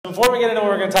before we get into what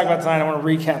we're going to talk about tonight, I want to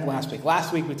recap last week.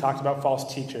 Last week we talked about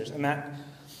false teachers, and that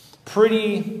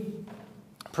pretty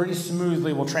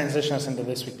smoothly will transition us into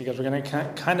this week because we're going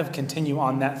to kind of continue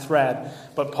on that thread,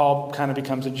 but Paul kind of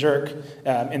becomes a jerk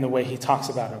in the way he talks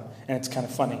about him, and it's kind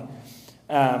of funny.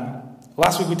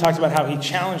 Last week we talked about how he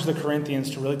challenged the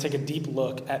Corinthians to really take a deep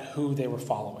look at who they were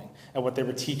following, at what they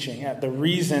were teaching, at the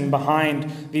reason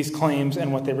behind these claims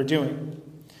and what they were doing.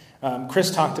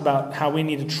 Chris talked about how we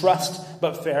need to trust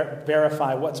but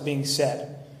verify what's being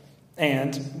said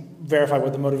and verify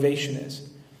what the motivation is.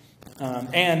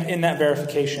 And in that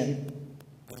verification,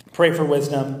 pray for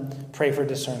wisdom, pray for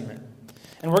discernment.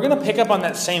 And we're going to pick up on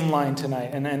that same line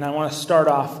tonight. And I want to start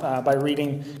off by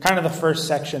reading kind of the first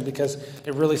section because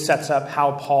it really sets up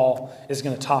how Paul is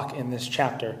going to talk in this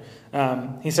chapter.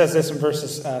 He says this in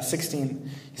verses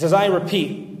 16. He says, I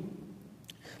repeat,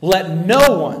 let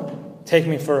no one take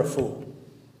me for a fool.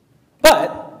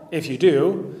 But if you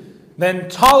do, then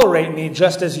tolerate me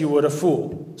just as you would a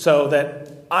fool, so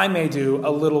that I may do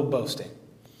a little boasting.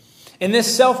 In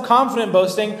this self-confident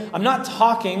boasting, I'm not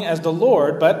talking as the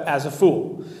Lord, but as a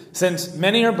fool. Since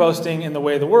many are boasting in the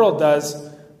way the world does,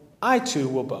 I too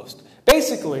will boast.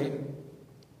 Basically,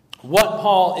 what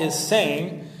Paul is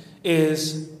saying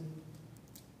is...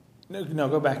 No,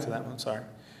 go back to that one, sorry.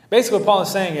 Basically, what Paul is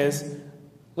saying is,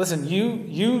 listen,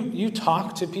 you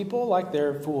talk to people like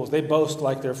they're fools. They boast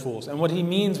like they're fools. And what he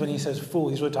means when he says fool,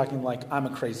 he's really talking like, I'm a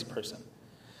crazy person.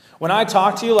 When I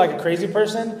talk to you like a crazy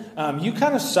person, you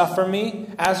kind of suffer me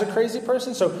as a crazy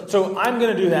person. So I'm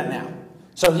going to do that now.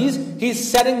 So he's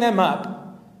setting them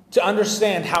up to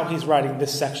understand how he's writing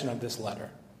this section of this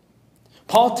letter.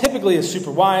 Paul typically is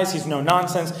super wise. He's no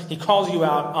nonsense. He calls you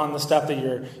out on the stuff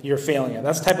that you're failing at.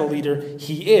 That's the type of leader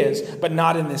he is, but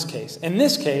not in this case. In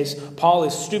this case, Paul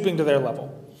is stooping to their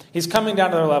level. He's coming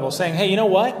down to their level, saying, hey, you know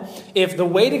what? If the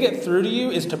way to get through to you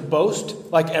is to boast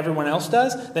like everyone else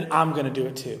does, then I'm going to do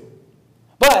it too.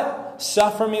 But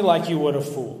suffer me like you would a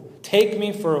fool. Take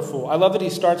me for a fool. I love that he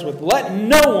starts with, let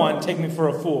no one take me for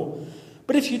a fool.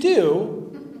 But if you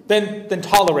do, then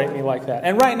tolerate me like that.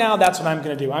 And right now, that's what I'm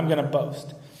going to do. I'm going to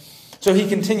boast. So he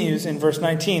continues in verse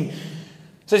 19.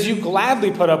 Says, you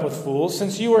gladly put up with fools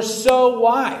since you are so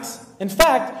wise. In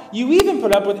fact, you even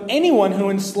put up with anyone who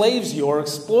enslaves you or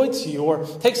exploits you or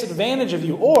takes advantage of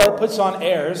you or puts on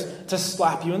airs to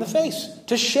slap you in the face.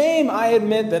 To shame, I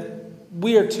admit that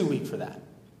we are too weak for that.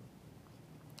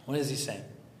 What is he saying?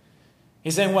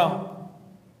 He's saying, well,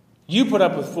 you put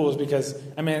up with fools because,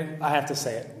 I have to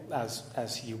say it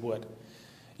as you would.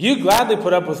 You gladly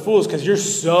put up with fools because you're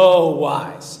so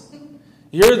wise.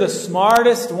 You're the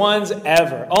smartest ones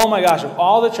ever. Oh my gosh, of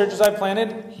all the churches I've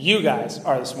planted, you guys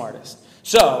are the smartest.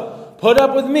 So, put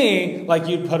up with me like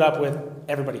you'd put up with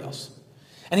everybody else.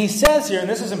 And he says here, and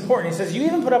this is important, he says, you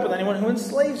even put up with anyone who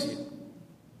enslaves you.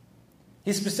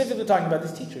 He's specifically talking about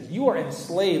these teachers. You are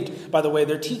enslaved by the way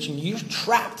they're teaching. You're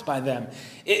trapped by them.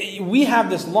 We have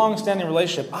this long-standing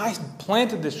relationship. I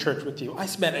planted this church with you. I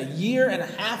spent a year and a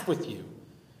half with you.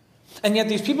 And yet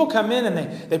these people come in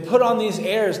and they put on these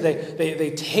airs.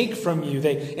 They take from you.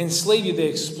 They enslave you. They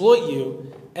exploit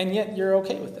you. And yet you're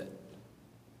okay with it.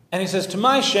 And he says, to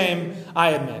my shame, I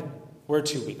admit, we're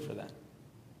too weak for that.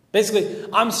 Basically,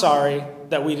 I'm sorry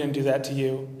that we didn't do that to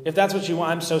you. If that's what you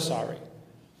want, I'm so sorry.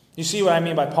 You see what I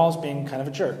mean by Paul's being kind of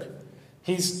a jerk.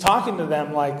 He's talking to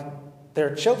them like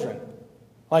they're children.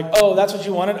 Like, oh, that's what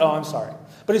you wanted? Oh, I'm sorry.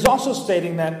 But he's also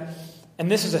stating that,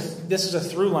 and this is a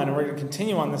through line, and we're going to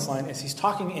continue on this line, is he's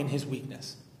talking in his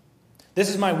weakness. This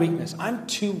is my weakness. I'm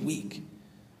too weak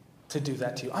to do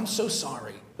that to you. I'm so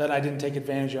sorry that I didn't take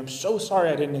advantage of you. I'm so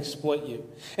sorry I didn't exploit you.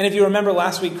 And if you remember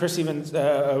last week, Chris even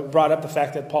brought up the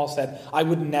fact that Paul said, I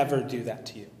would never do that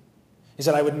to you. He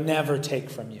said, I would never take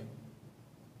from you.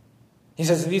 He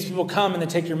says, these people come and they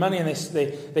take your money and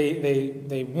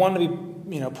they want to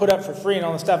be put up for free and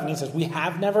all this stuff. And he says, we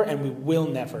have never and we will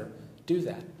never do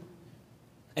that.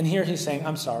 And here he's saying,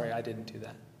 I'm sorry, I didn't do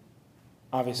that.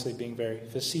 Obviously being very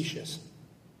facetious.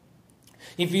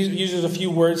 He uses a few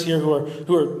words here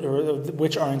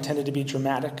which are intended to be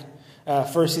dramatic.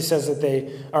 First he says that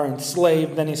they are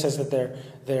enslaved. Then he says that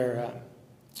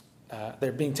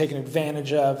they're being taken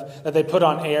advantage of, that they put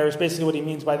on airs. Basically what he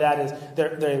means by that is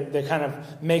they kind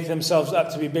of make themselves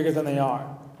up to be bigger than they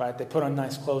are. Right? They put on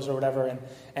nice clothes or whatever.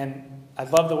 And I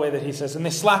love the way that he says, and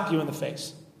they slap you in the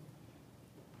face.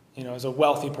 As a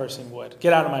wealthy person would.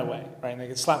 Get out of my way. Right? And they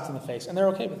get slapped in the face. And they're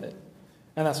okay with it.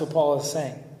 And that's what Paul is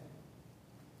saying.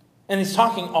 And he's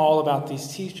talking all about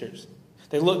these teachers.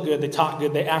 They look good, they talk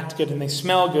good, they act good, and they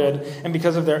smell good. And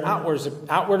because of their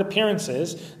outward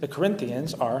appearances, the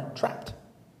Corinthians are trapped.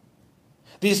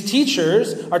 These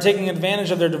teachers are taking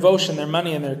advantage of their devotion, their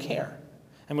money, and their care.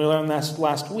 And we learned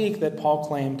last week that Paul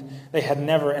claimed they had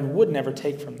never and would never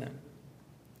take from them.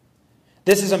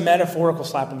 This is a metaphorical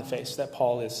slap in the face that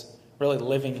Paul is really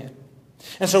living in.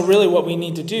 And so really what we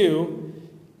need to do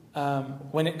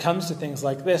when it comes to things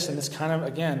like this, and this kind of,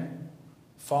 again,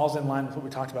 falls in line with what we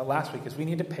talked about last week, is we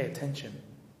need to pay attention.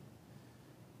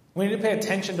 We need to pay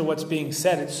attention to what's being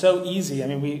said. It's so easy. I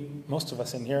mean, most of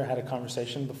us in here had a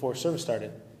conversation before service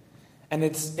started. And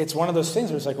it's one of those things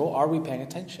where it's like, well, are we paying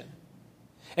attention?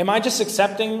 Am I just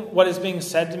accepting what is being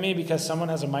said to me because someone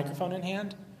has a microphone in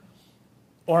hand?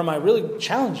 Or am I really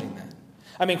challenging that?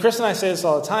 I mean, Chris and I say this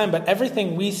all the time, but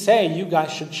everything we say, you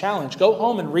guys should challenge. Go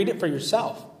home and read it for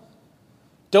yourself.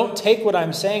 Don't take what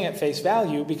I'm saying at face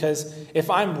value, because if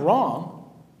I'm wrong,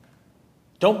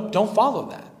 don't follow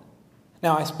that.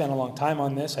 Now, I spent a long time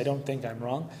on this. I don't think I'm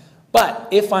wrong. But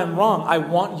if I'm wrong, I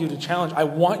want you to challenge. I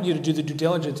want you to do the due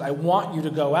diligence. I want you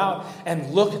to go out and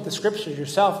look at the scriptures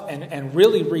yourself and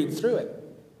really read through it.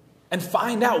 And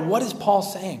find out, what is Paul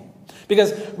saying?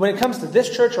 Because when it comes to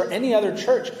this church or any other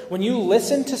church, when you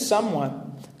listen to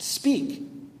someone speak,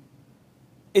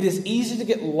 it is easy to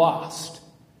get lost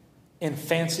in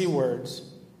fancy words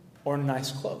or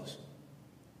nice clothes.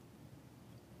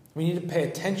 We need to pay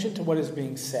attention to what is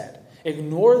being said.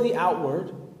 Ignore the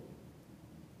outward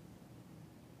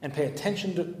and pay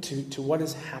attention to what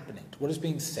is happening, to what is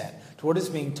being said, to what is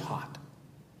being taught.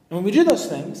 And when we do those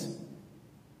things,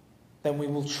 then we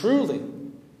will truly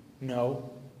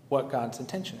know what God's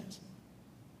intention is.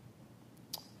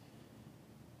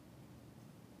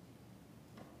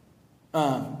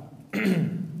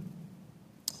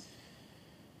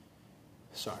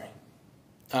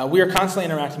 We are constantly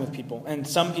interacting with people, and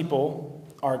some people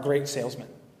are great salesmen.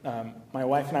 My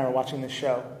wife and I were watching this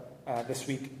show this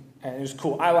week, and it was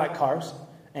cool. I like cars,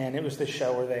 and it was this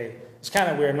show where it's kind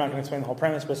of weird, I'm not going to explain the whole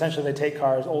premise, but essentially they take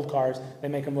cars, old cars, they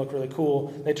make them look really cool,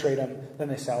 they trade them, then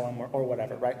they sell them, or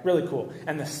whatever, right? Really cool.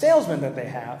 And the salesman that they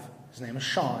have, his name is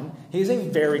Sean, he's a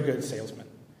very good salesman.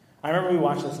 I remember we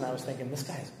watched this and I was thinking, this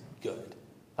guy's good.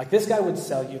 Like, this guy would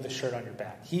sell you the shirt on your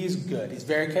back. He's good. He's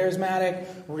very charismatic,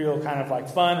 real kind of like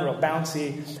fun, real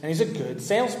bouncy, and he's a good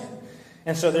salesman.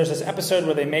 And so there's this episode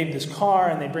where they made this car,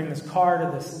 and they bring this car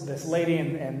to this lady,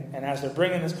 and as they're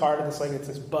bringing this car to this lady, it's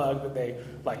this bug that they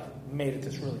like made it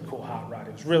this really cool hot rod.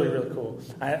 It was really, really cool.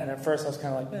 And at first I was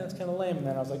kind of like, it's kind of lame, and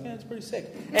then I was like, it's pretty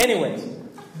sick. Anyways,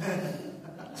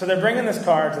 so they're bringing this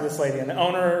car to this lady, and the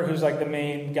owner, who's like the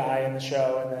main guy in the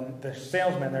show, and then the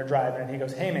salesman, they're driving, and he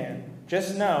goes, hey man,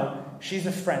 just know she's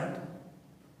a friend.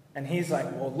 And he's like,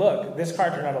 well, look, this car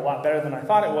turned out a lot better than I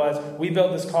thought it was. We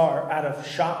built this car out of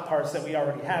shop parts that we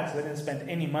already had, so they didn't spend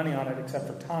any money on it except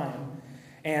for time.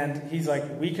 And he's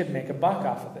like, we could make a buck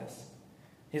off of this.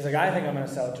 He's like, I think I'm going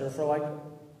to sell it to her for like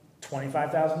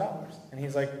 $25,000. And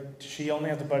he's like, she only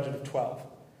has a budget of $12,000.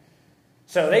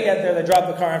 So they get there, they drop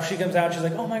the car off. She comes out, she's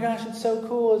like, oh my gosh, it's so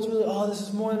cool. It's really, this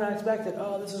is more than I expected.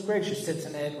 Oh, this is great. She sits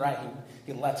in it, right?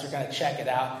 He lets her kind of check it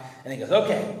out. And he goes,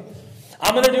 okay,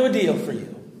 I'm going to do a deal for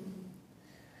you.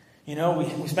 You know,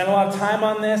 we spent a lot of time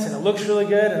on this, and it looks really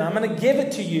good, and I'm going to give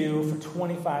it to you for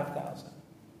 $25,000.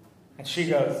 And she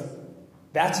goes,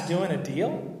 that's doing a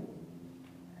deal?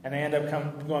 And they end up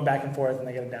going back and forth, and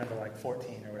they get it down to like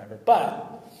 14 or whatever.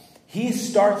 But he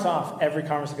starts off every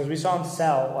conversation, because we saw him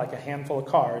sell like a handful of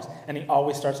cars, and he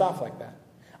always starts off like that.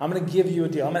 I'm going to give you a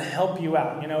deal. I'm going to help you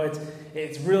out. You know,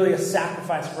 it's really a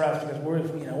sacrifice for us, because we're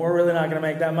really not going to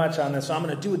make that much on this, so I'm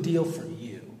going to do a deal for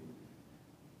you.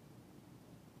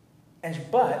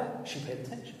 But she paid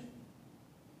attention.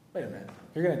 Wait a minute.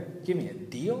 You're going to give me a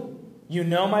deal? You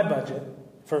know my budget,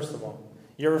 first of all.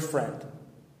 You're a friend.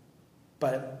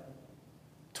 But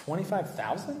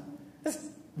 $25,000? That's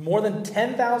more than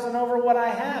 $10,000 over what I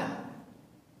had.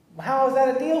 How is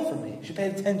that a deal for me? She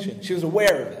paid attention. She was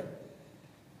aware of it.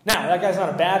 Now, that guy's not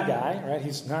a bad guy, right?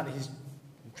 He's trying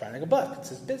to make a buck. It's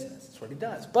his business. It's what he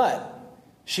does. But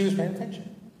she was paying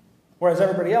attention. Whereas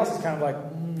everybody else is kind of like,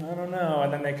 I don't know,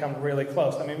 and then they come really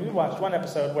close. I mean, we watched one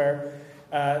episode where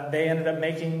they ended up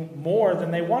making more than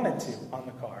they wanted to on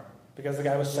the car because the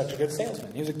guy was such a good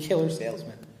salesman. He was a killer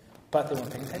salesman, but they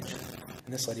weren't paying attention,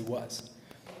 and this lady was.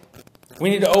 We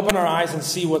need to open our eyes and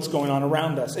see what's going on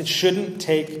around us. It shouldn't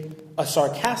take a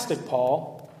sarcastic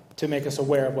Paul to make us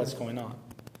aware of what's going on.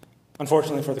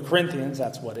 Unfortunately for the Corinthians,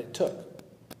 that's what it took.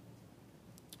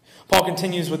 Paul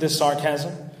continues with this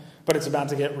sarcasm, but it's about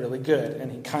to get really good,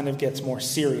 and he kind of gets more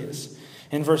serious.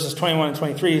 In verses 21 and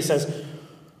 23, he says,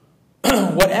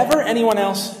 whatever anyone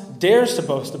else dares to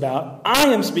boast about, I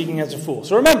am speaking as a fool.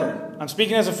 So remember, I'm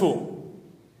speaking as a fool.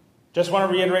 Just want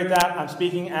to reiterate that. I'm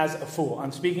speaking as a fool.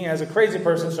 I'm speaking as a crazy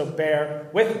person, so bear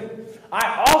with me.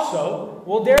 I also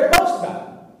will dare to boast about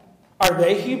it. Are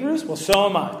they Hebrews? Well, so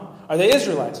am I. Are they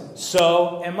Israelites?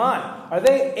 So am I. Are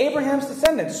they Abraham's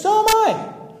descendants? So am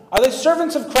I. Are they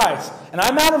servants of Christ? And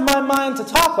I'm out of my mind to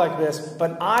talk like this,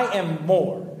 but I am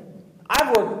more.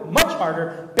 I've worked much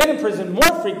harder, been in prison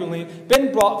more frequently,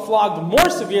 been flogged more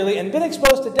severely, and been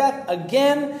exposed to death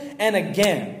again and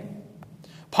again.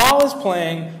 Paul is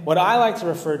playing what I like to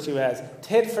refer to as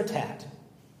tit for tat.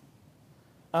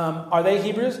 Are they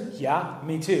Hebrews? Yeah,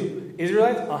 me too.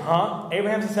 Israelites? Uh-huh.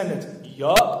 Abraham's descendants?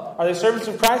 Yup. Are they servants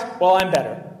of Christ? Well, I'm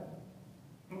better.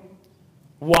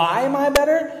 Why am I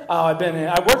better? I've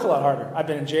worked a lot harder. I've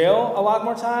been in jail a lot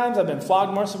more times. I've been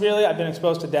flogged more severely. I've been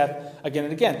exposed to death again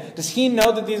and again. Does he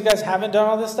know that these guys haven't done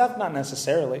all this stuff? Not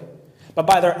necessarily. But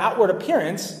by their outward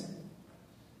appearance,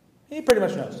 he pretty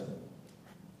much knows.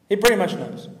 He pretty much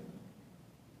knows.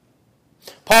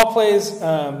 Paul plays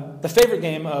the favorite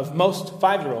game of most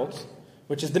 5-year-olds,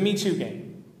 which is the Me Too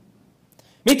game.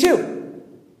 Me too.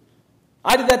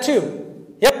 I did that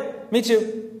too. Yep, me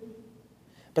too.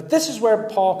 But this is where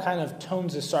Paul kind of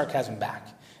tones his sarcasm back,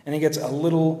 and he gets a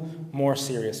little more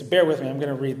serious. Bear with me, I'm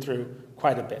going to read through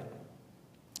quite a bit.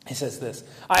 He says this: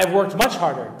 I have worked much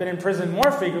harder, been in prison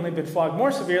more frequently, been flogged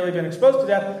more severely, been exposed to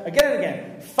death again and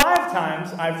again. 5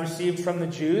 times I've received from the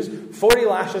Jews 40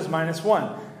 lashes minus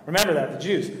 1. Remember that, the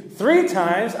Jews. 3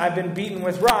 times I've been beaten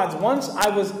with rods. Once I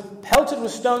was pelted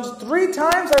with stones. 3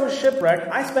 times I was shipwrecked.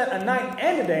 I spent a night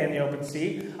and a day in the open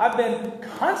sea. I've been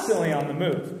constantly on the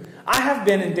move. I have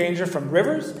been in danger from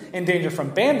rivers, in danger from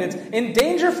bandits, in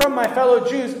danger from my fellow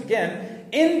Jews, again,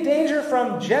 in danger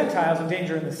from Gentiles, in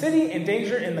danger in the city, in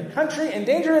danger in the country, in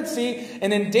danger at sea,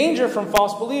 and in danger from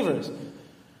false believers.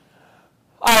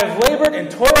 I have labored and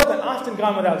toiled and often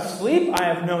gone without sleep. I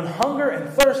have known hunger and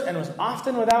thirst and was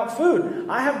often without food.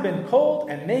 I have been cold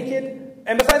and naked.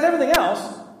 And besides everything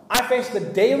else, I face the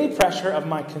daily pressure of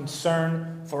my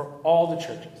concern for all the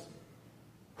churches.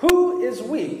 Who is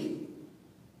weak?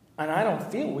 And I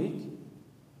don't feel weak.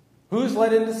 Who's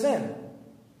led into sin?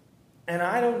 And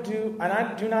I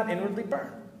do not inwardly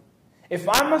burn. If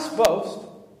I must boast,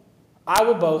 I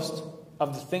will boast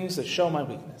of the things that show my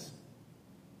weakness.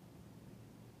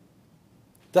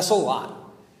 That's a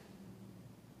lot.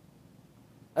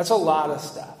 That's a lot of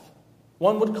stuff.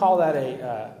 One would call that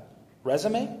a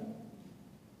resume,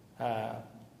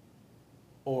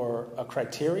 or a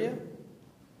criteria,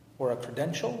 or a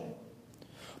credential.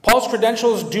 Paul's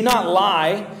credentials do not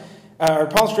lie, or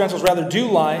Paul's credentials rather do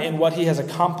lie in what he has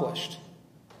accomplished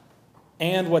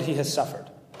and what he has suffered.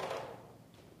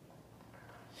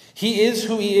 He is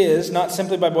who he is, not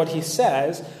simply by what he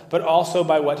says, but also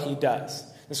by what he does.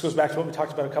 This goes back to what we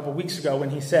talked about a couple weeks ago when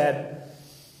he said,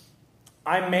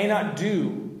 I may not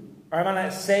do, or I might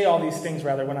not say all these things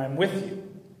rather when I'm with you,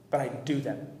 but I do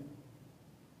them.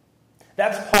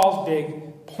 That's Paul's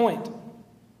big point.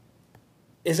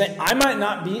 Is that I might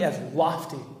not be as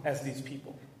lofty as these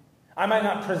people. I might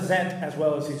not present as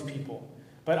well as these people,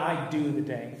 but I do the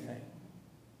dang thing.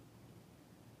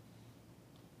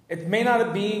 It may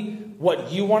not be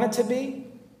what you want it to be,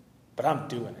 but I'm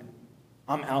doing it.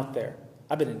 I'm out there.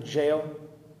 I've been in jail.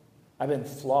 I've been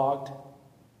flogged.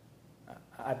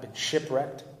 I've been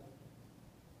shipwrecked.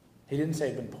 He didn't say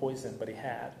he'd been poisoned, but he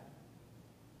had.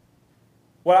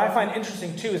 What I find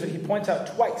interesting, too, is that he points out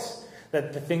twice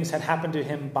that the things had happened to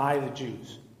him by the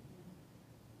Jews.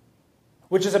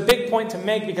 Which is a big point to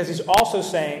make because he's also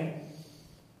saying,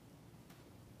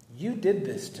 you did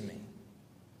this to me,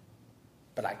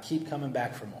 but I keep coming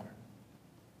back for more.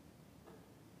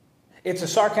 It's a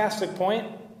sarcastic point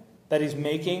that he's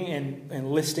making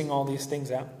and listing all these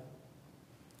things out.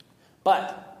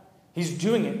 But he's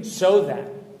doing it so that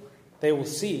they will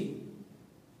see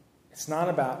it's not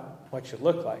about what you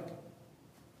look like.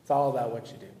 It's all about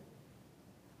what you do.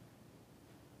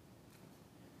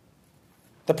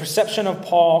 The perception of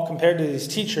Paul compared to these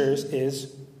teachers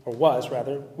is, or was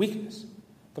rather, weakness.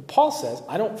 But Paul says,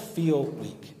 I don't feel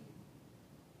weak.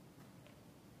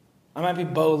 I might be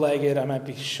bow-legged, I might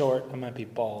be short, I might be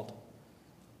bald,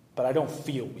 but I don't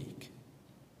feel weak.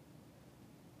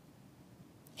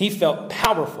 He felt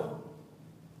powerful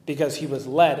because he was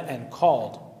led and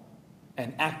called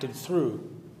and acted through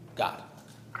God.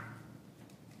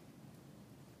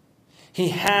 He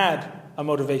had a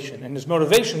motivation, and his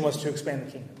motivation was to expand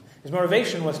the kingdom. His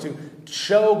motivation was to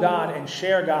show God and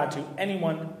share God to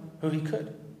anyone who he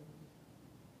could.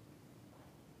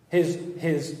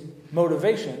 His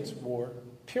motivations were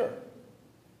pure.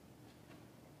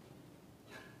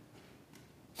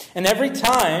 And every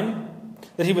time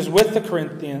that he was with the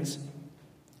Corinthians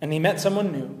and he met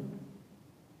someone new,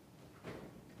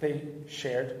 They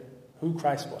shared who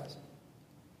Christ was.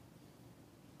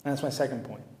 And that's my second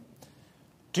point.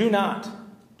 Do not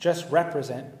just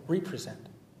represent. We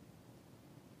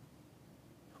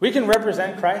can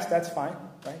represent Christ, that's fine,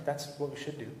 right? That's what we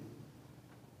should do.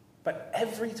 But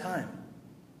every time,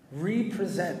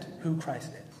 represent who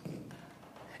Christ is.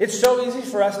 It's so easy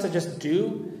for us to just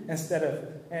do instead of,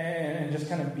 and just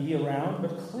kind of be around,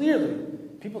 but clearly,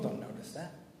 people don't notice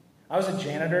that. I was a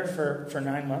janitor for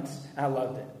 9 months, and I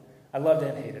loved it. I loved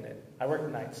it and hated it. I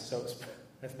worked nights, so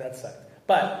that sucked.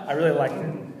 But I really liked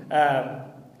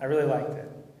it.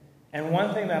 And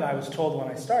one thing that I was told when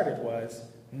I started was,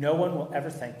 no one will ever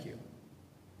thank you.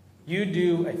 You'll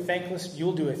do a thankless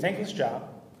job.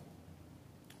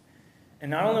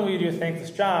 And not only will you do a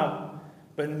thankless job,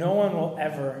 but no one will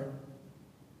ever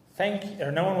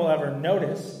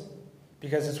notice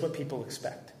because it's what people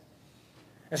expect.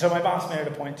 And so my boss made it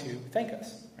a point to thank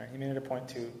us. Right? He made it a point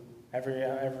to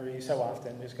every so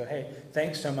often just go, hey,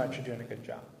 thanks so much for doing a good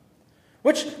job.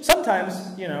 Which sometimes,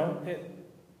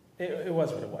 it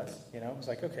was what it was. It was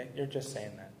like, okay, you're just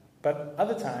saying that. But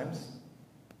other times,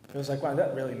 it was like, wow,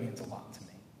 that really means a lot to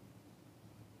me.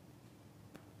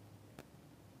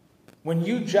 When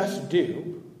you just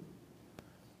do,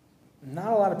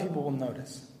 not a lot of people will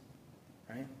notice,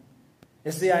 right?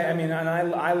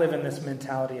 I live in this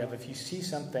mentality of if you see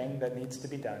something that needs to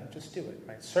be done, just do it,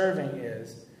 right? Serving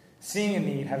is seeing a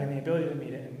need, having the ability to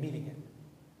meet it, and meeting it.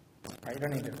 Right? You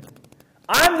don't need to.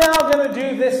 I'm now going to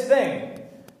do this thing.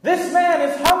 This man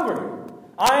is hungry.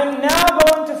 I am now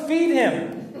going to feed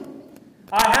him.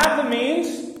 I have the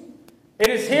means. It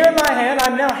is here in my hand.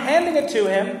 I'm now handing it to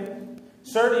him.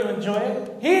 Sir, do you enjoy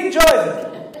it? He enjoys it.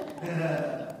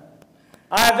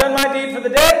 I have done my deed for the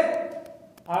day.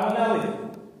 I will now leave.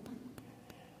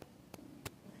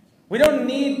 We don't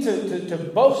need to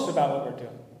boast about what we're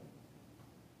doing.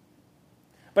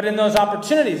 But in those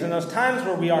opportunities, in those times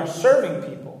where we are serving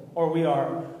people, or we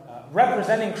are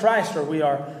representing Christ, or we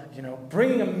are,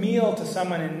 bringing a meal to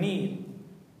someone in need,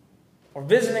 or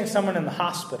visiting someone in the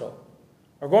hospital,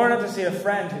 or going up to see a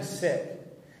friend who's sick,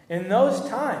 in those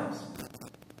times,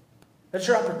 that's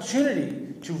your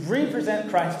opportunity to represent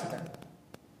Christ to them.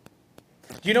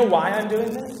 Do you know why I'm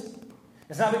doing this?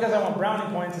 It's not because I want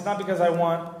brownie points. It's not because I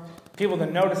want people to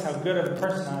notice how good of a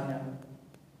person I am,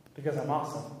 because I'm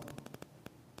awesome.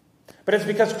 But it's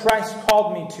because Christ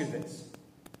called me to this.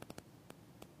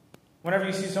 Whenever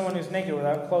you see someone who's naked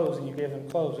without clothes and you gave them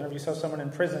clothes. Whenever you saw someone in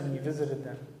prison and you visited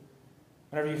them.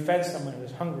 Whenever you fed someone who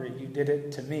was hungry, you did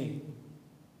it to me.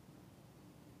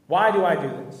 Why do I do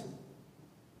this?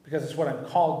 Because it's what I'm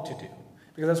called to do.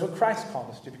 Because that's what Christ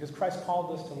called us to do. Because Christ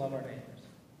called us to love our neighbors.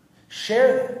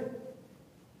 Share that.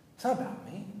 It's not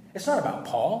about me. It's not about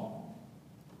Paul.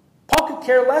 Paul could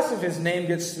care less if his name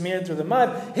gets smeared through the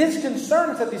mud. His concern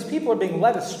is that these people are being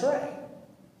led astray.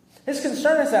 His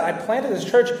concern is that I planted this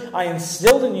church, I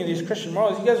instilled in you these Christian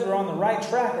morals, you guys were on the right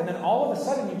track, and then all of a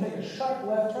sudden you take a sharp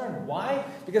left turn. Why?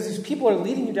 Because these people are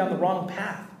leading you down the wrong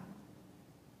path.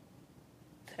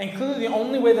 And clearly the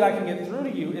only way that I can get through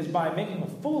to you is by making a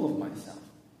fool of myself.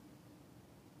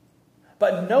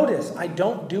 But notice, I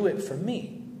don't do it for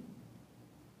me.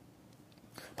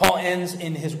 Paul ends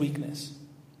in his weakness.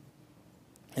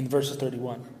 In verses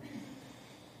 31.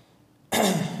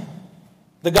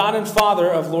 The God and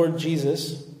Father of Lord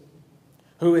Jesus,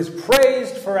 who is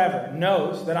praised forever,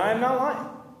 knows that I am not lying.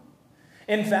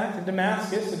 In fact, in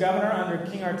Damascus, the governor under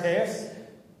King Artaeus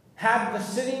had the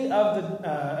city of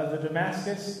the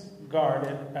Damascus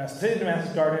guarded,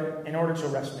 in order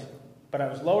to arrest me. But I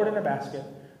was lowered in a basket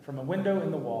from a window in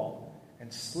the wall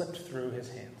and slipped through his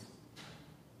hands.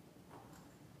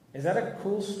 Is that a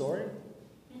cool story?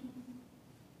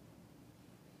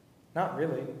 Not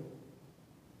really.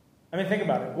 I mean, think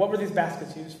about it. What were these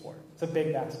baskets used for? It's a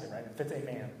big basket, right? It fits a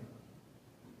man.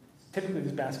 Typically,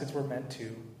 these baskets were meant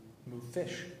to move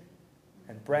fish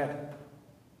and bread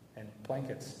and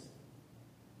blankets.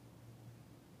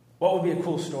 What would be a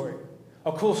cool story?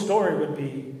 A cool story would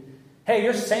be, hey,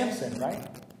 you're Samson, right?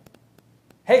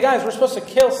 Hey, guys, we're supposed to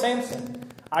kill Samson.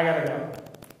 I gotta go.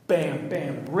 Bam,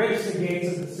 bam. Breaks the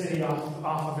gates of the city off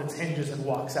of its hinges and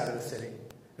walks out of the city.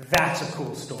 That's a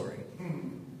cool story.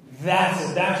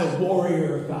 That's a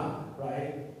warrior of God,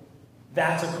 right?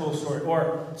 That's a cool story.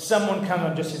 Or someone comes,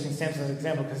 I'm just using Samson as an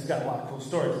example because he's got a lot of cool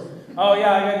stories. Oh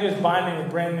yeah, all you gotta do is bind me with a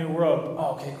brand new rope.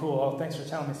 Oh, okay, cool. Oh, thanks for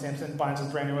telling me. Samson binds with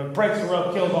a brand new rope, breaks the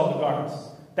rope, kills all the guards.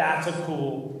 That's a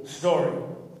cool story.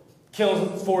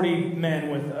 Kills 40 men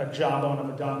with a jawbone of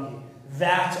a donkey.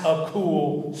 That's a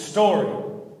cool story.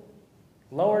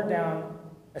 Lowered down,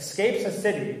 escapes a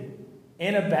city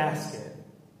in a basket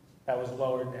that was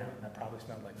lowered down. That probably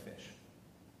smelled like fish.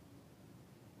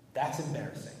 That's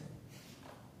embarrassing.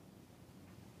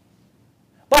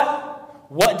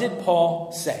 But what did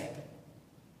Paul say?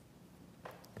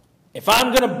 If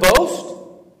I'm going to boast,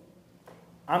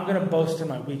 I'm going to boast in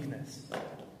my weakness.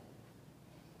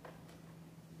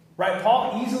 Right?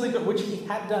 Paul easily could, which he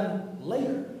had done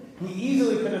later, he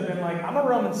easily could have been like, I'm a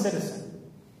Roman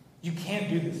citizen. You can't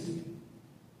do this to me.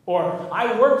 Or,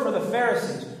 I work for the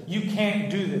Pharisees. You can't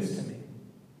do this to me.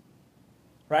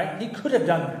 Right? He could have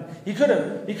done that. He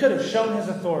could have shown his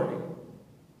authority.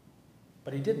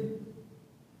 But he didn't.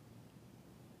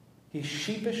 He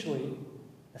sheepishly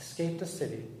escaped the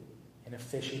city in a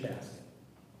fishy basket.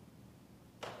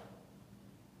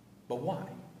 But why?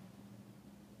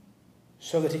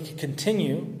 So that he could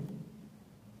continue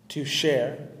to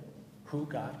share who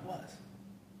God was.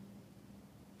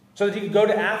 So that he could go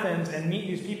to Athens and meet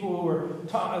these people who were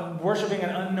worshiping an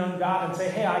unknown God and say,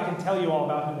 hey, I can tell you all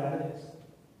about who that is.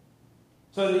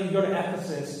 So that he could go to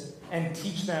Ephesus and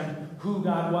teach them who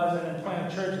God was and then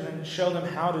plant a church and then show them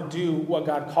how to do what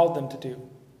God called them to do.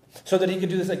 So that he could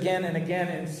do this again and again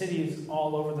in cities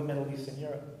all over the Middle East and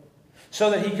Europe. So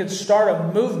that he could start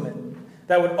a movement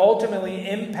that would ultimately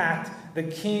impact the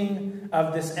king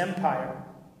of this empire.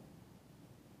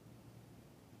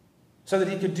 So that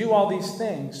he could do all these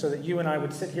things so that you and I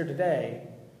would sit here today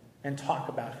and talk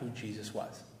about who Jesus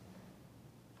was.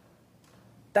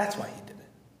 That's why he did it.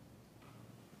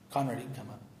 Conrad, you can come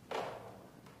up.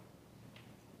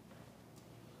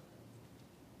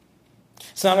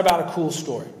 It's not about a cool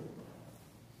story.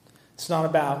 It's not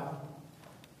about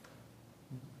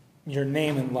your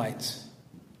name in lights.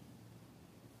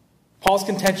 Paul's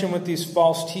contention with these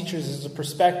false teachers is a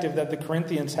perspective that the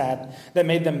Corinthians had that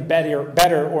made them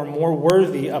better or more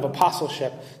worthy of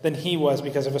apostleship than he was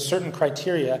because of a certain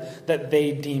criteria that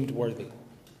they deemed worthy.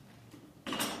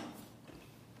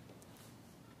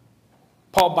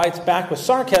 Paul bites back with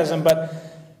sarcasm, but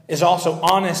is also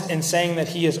honest in saying that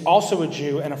he is also a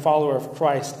Jew and a follower of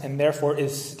Christ and therefore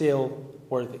is still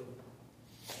worthy.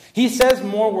 He says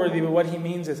more worthy, but what he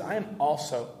means is I am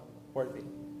also worthy.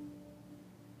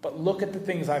 But look at the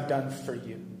things I've done for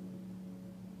you.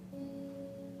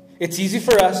 It's easy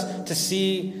for us to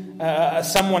see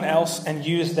someone else and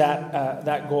use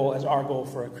that goal as our goal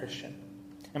for a Christian.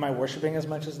 Am I worshiping as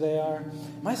much as they are?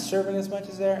 Am I serving as much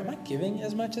as they are? Am I giving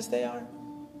as much as they are?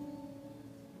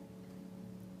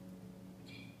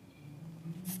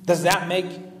 Does that make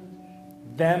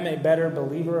them a better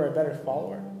believer or a better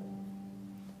follower?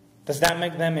 Does that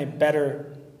make them a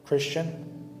better Christian?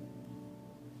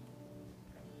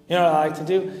 You know what I like to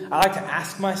do? I like to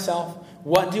ask myself,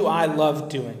 what do I love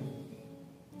doing?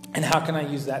 And how can I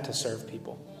use that to serve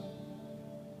people?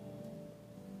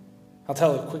 I'll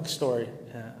tell a quick story,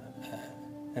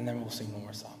 and then we'll sing one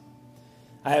more song.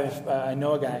 I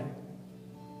know a guy.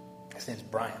 His name's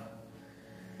Brian.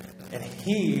 And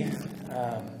he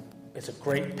is a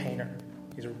great painter.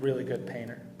 He's a really good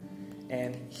painter.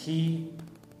 And he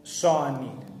saw a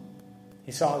need.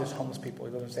 He saw these homeless people.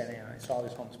 He lived in Santa Ana. He saw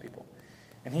these homeless people.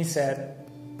 And he said,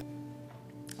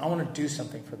 I want to do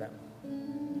something for them.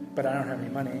 But I don't have any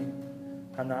money.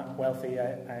 I'm not wealthy.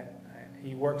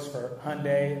 He works for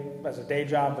Hyundai as a day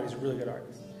job, but he's a really good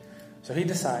artist. So he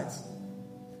decides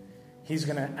he's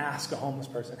going to ask a homeless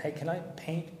person, hey, can I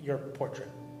paint your portrait?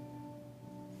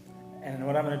 And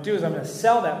what I'm going to do is I'm going to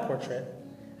sell that portrait,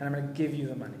 and I'm going to give you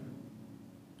the money.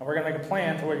 And we're going to make a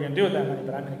plan for what you're going to do with that money,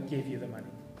 but I'm going to give you the money.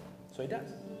 So he does.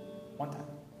 One time.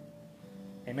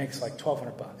 He makes like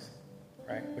 $1,200,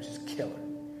 right? Which is killer.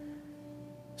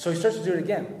 So he starts to do it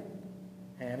again,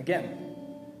 and again,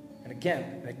 and again,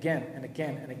 and again, and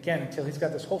again, and again, until he's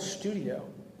got this whole studio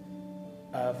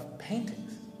of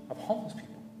paintings of homeless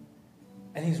people.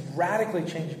 And he's radically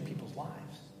changing people's lives.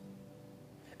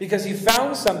 Because he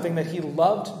found something that he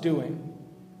loved doing,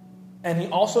 and he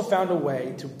also found a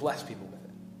way to bless people with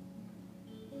it.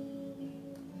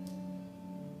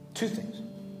 Two things.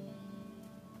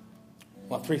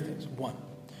 Well, three things. One,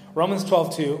 Romans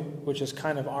 12:2, which is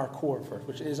kind of our core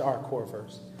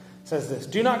verse, says this: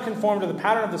 do not conform to the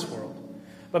pattern of this world,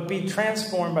 but be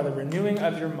transformed by the renewing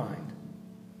of your mind.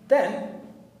 Then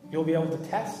you'll be able to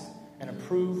test and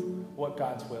approve what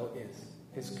God's will is,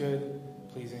 his good,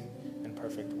 pleasing, and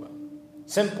perfect will.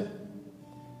 Simple.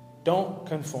 Don't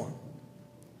conform.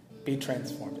 Be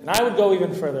transformed. And I would go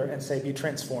even further and say be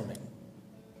transforming.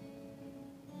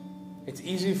 It's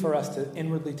easy for us to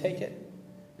inwardly take it.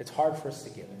 It's hard for us to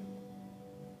give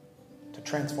it. To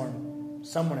transform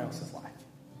someone else's life.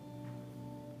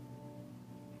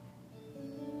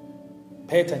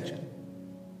 Pay attention.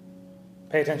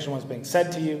 Pay attention to what's being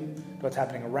said to you, to what's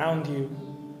happening around you,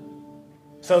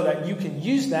 so that you can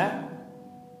use that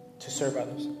to serve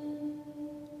others.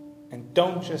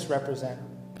 Don't just represent,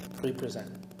 represent.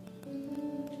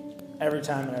 Every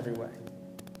time and every way.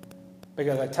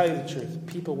 Because I tell you the truth,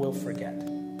 people will forget.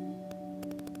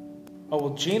 Oh,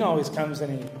 well, Gene always comes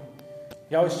and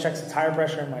he always checks the tire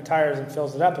pressure in my tires and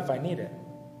fills it up if I need it.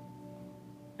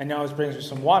 And he always brings me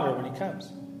some water when he comes.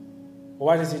 Well,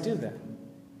 why does he do that?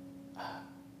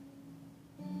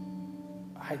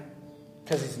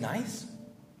 Because he's nice?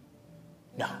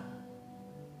 No.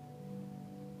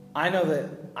 I know that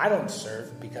I don't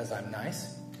serve because I'm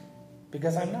nice,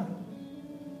 because I'm not.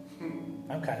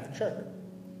 I'm kind of a jerk.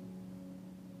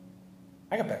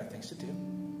 I got better things to do.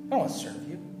 I don't want to serve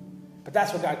you. But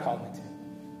that's what God called me to.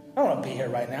 I don't want to be here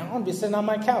right now. I want to be sitting on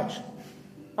my couch.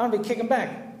 I want to be kicking back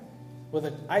with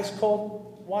an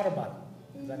ice-cold water bottle.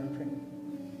 Is that a drink?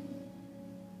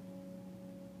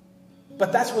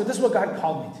 But this is what God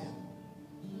called me to.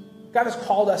 God has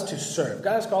called us to serve.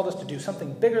 God has called us to do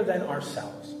something bigger than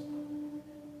ourselves.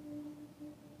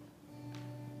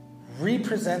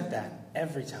 Represent that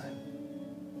every time.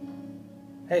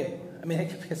 Hey, it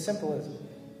could be as simple as,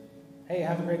 hey,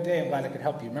 have a great day. I'm glad I could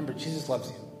help you. Remember, Jesus loves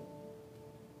you.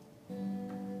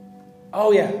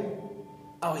 Oh, yeah.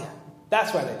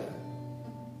 That's why they do it.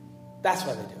 That's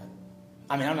why they do it.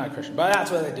 I'm not a Christian, but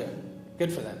that's why they do it.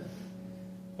 Good for them.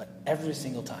 But every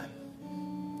single time.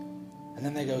 And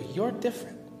then they go, you're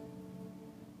different.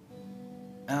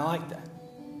 And I like that.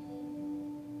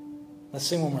 Let's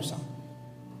sing one more song.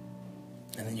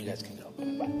 And then you guys can go.